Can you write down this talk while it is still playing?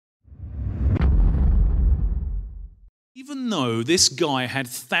Even though this guy had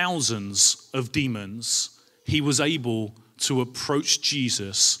thousands of demons, he was able to approach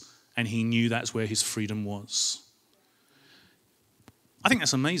Jesus, and he knew that's where his freedom was. I think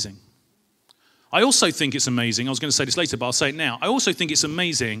that's amazing. I also think it's amazing, I was going to say this later, but I'll say it now. I also think it's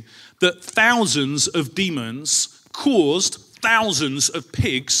amazing that thousands of demons caused thousands of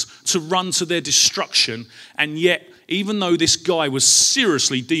pigs to run to their destruction, and yet, even though this guy was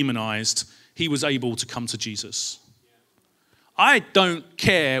seriously demonized, he was able to come to Jesus. I don't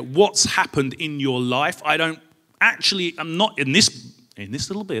care what's happened in your life. I'm not in this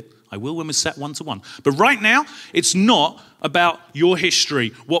little bit. I will when we're sat one-to-one. But right now, it's not about your history,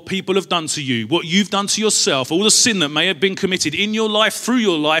 what people have done to you, what you've done to yourself, all the sin that may have been committed in your life, through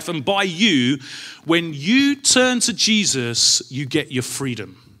your life, and by you. When you turn to Jesus, you get your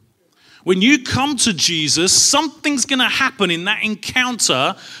freedom. When you come to Jesus, something's going to happen in that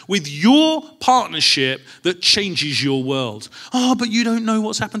encounter with your partnership that changes your world. Oh, but you don't know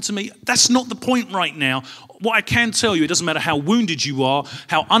what's happened to me. That's not the point right now. What I can tell you, it doesn't matter how wounded you are,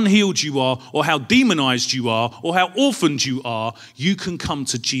 how unhealed you are, or how demonized you are, or how orphaned you are, you can come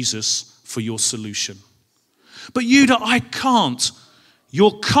to Jesus for your solution. But I can't.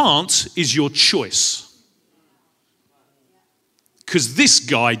 Your can't is your choice. Because this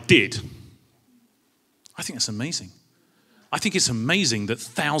guy did. I think that's amazing. I think it's amazing that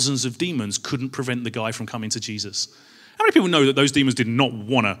thousands of demons couldn't prevent the guy from coming to Jesus. How many people know that those demons did not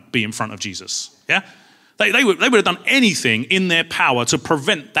want to be in front of Jesus? Yeah? They would have done anything in their power to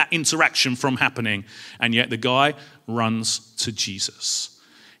prevent that interaction from happening. And yet the guy runs to Jesus.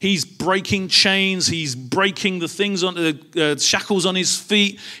 He's breaking chains. He's breaking the things on the shackles on his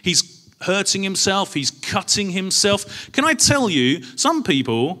feet. He's hurting himself. He's cutting himself. Can I tell you, some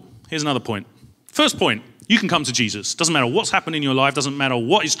people, here's another point. First point, you can come to Jesus. Doesn't matter what's happened in your life. Doesn't matter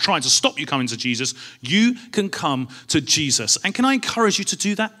what is trying to stop you coming to Jesus. You can come to Jesus. And can I encourage you to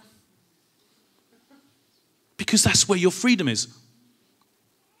do that? Because that's where your freedom is.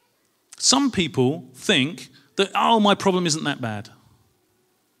 Some people think that, my problem isn't that bad.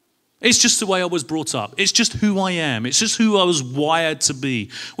 It's just the way I was brought up. It's just who I am. It's just who I was wired to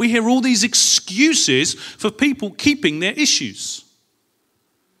be. We hear all these excuses for people keeping their issues.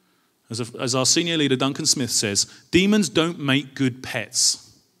 As our senior leader, Duncan Smith, says, demons don't make good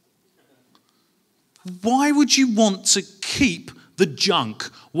pets. Why would you want to keep the junk?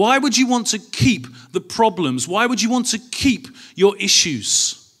 Why would you want to keep the problems? Why would you want to keep your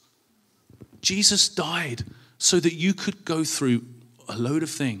issues? Jesus died so that you could go through a load of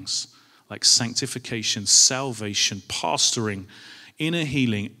things like sanctification, salvation, pastoring, inner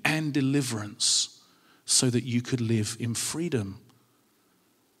healing, and deliverance so that you could live in freedom.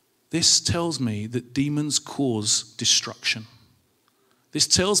 This tells me that demons cause destruction. This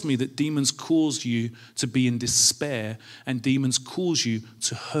tells me that demons cause you to be in despair, and demons cause you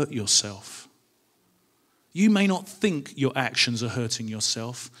to hurt yourself. You may not think your actions are hurting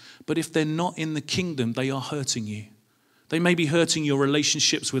yourself, but if they're not in the kingdom, they are hurting you. They may be hurting your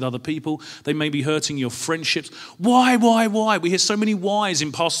relationships with other people. They may be hurting your friendships. Why? We hear so many whys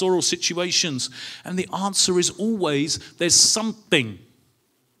in pastoral situations. And the answer is always, there's something.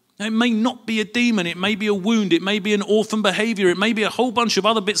 It may not be a demon. It may be a wound. It may be an orphan behavior. It may be a whole bunch of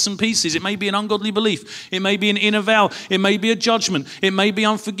other bits and pieces. It may be an ungodly belief. It may be an inner vow. It may be a judgment. It may be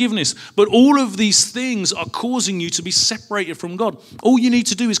unforgiveness. But all of these things are causing you to be separated from God. All you need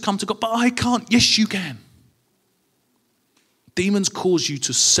to do is come to God. But I can't. Yes, you can. Demons cause you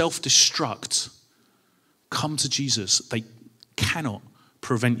to self-destruct. Come to Jesus. They cannot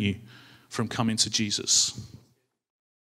prevent you from coming to Jesus.